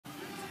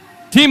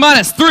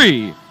T-minus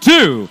 3,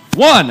 2,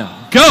 1,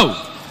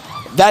 go.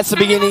 That's the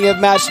beginning of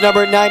match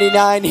number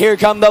 99. Here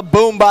come the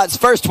Boombots.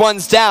 First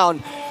one's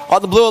down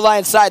on the Blue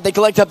Alliance side. They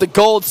collect up the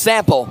gold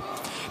sample.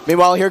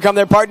 Meanwhile, here come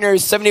their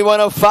partners,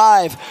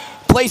 7105,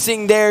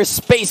 placing their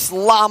Space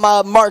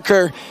Llama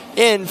marker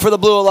in for the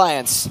Blue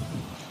Alliance.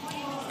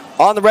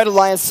 On the Red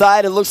Alliance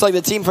side, it looks like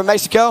the team from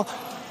Mexico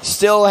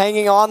still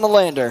hanging on the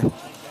lander.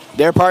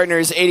 Their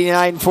partners,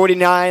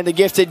 8949, the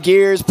Gifted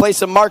Gears,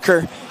 place a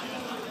marker,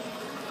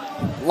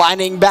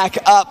 lining back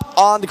up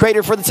on the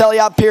crater for the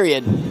teleop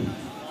period.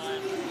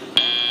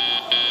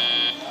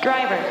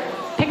 Drivers,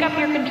 pick up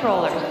your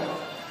controllers.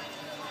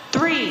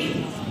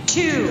 3,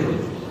 2,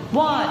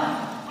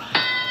 1.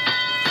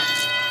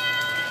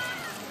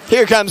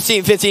 Here comes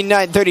Team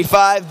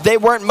 15935. They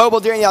weren't mobile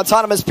during the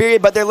autonomous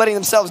period, but they're letting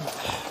themselves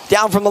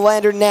down from the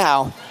lander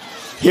now.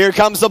 Here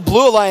comes the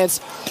Blue Alliance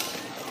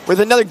with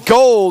another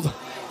gold.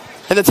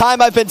 In the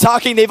time I've been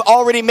talking, they've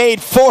already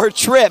made 4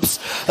 trips.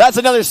 That's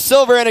another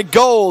silver and a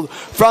gold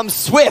from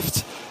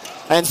Swift.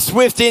 And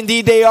Swift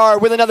indeed they are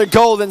with another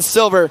gold and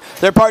silver.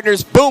 Their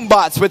partners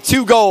Boombots with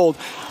 2 gold.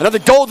 Another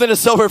gold and a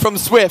silver from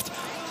Swift.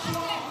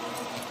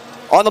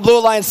 On the Blue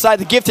Alliance side,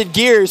 the Gifted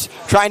Gears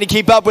trying to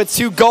keep up with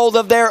 2 gold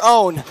of their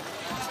own.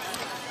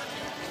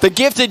 The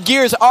Gifted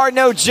Gears are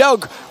no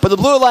joke, but the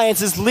Blue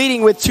Alliance is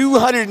leading with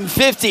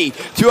 250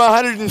 to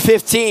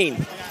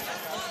 115.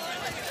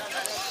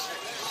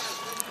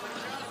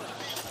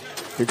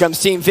 Here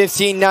comes Team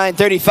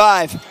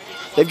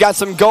 15935. They've got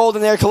some gold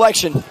in their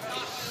collection.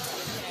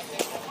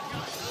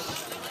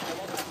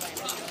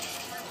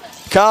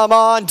 Come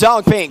on,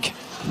 Donk Pink.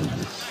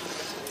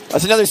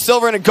 That's another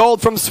silver and a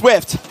gold from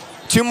Swift.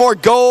 2 more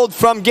gold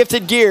from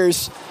Gifted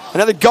Gears.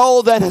 Another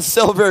gold and a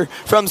silver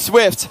from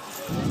Swift.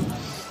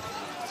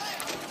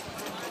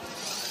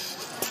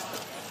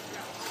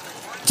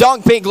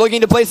 Donk Pink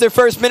looking to place their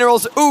first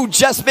minerals. Ooh,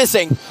 just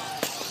missing.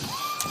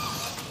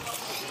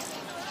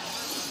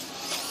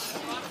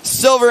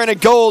 Silver and a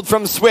gold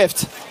from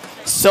Swift.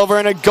 Silver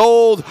and a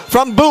gold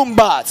from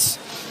Boombots.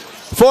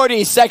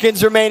 40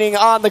 seconds remaining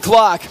on the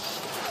clock.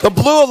 The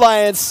Blue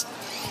Alliance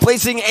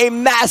placing a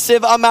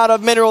massive amount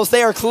of minerals.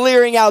 They are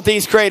clearing out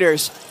these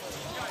craters.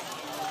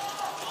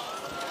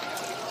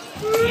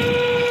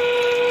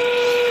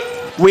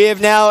 We have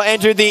now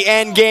entered the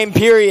end game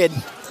period.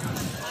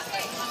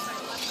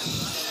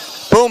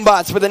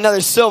 Boombots with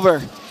another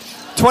silver.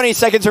 20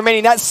 seconds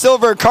remaining. That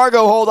silver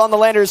cargo hold on the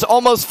lander is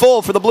almost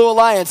full for the Blue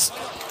Alliance.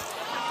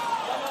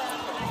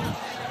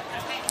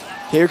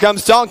 Here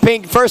comes Donk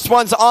Pink. First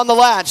one's on the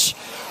latch.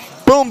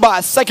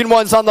 Boombots, second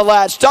one's on the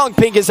latch. Donk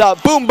Pink is up.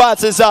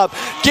 Boombots is up.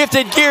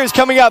 Gifted Gears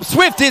coming up.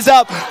 Swift is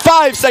up.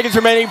 5 seconds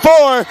remaining.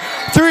 4,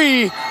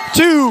 3,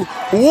 2,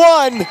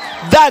 1.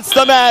 That's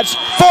the match.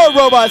 4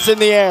 robots in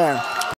the air.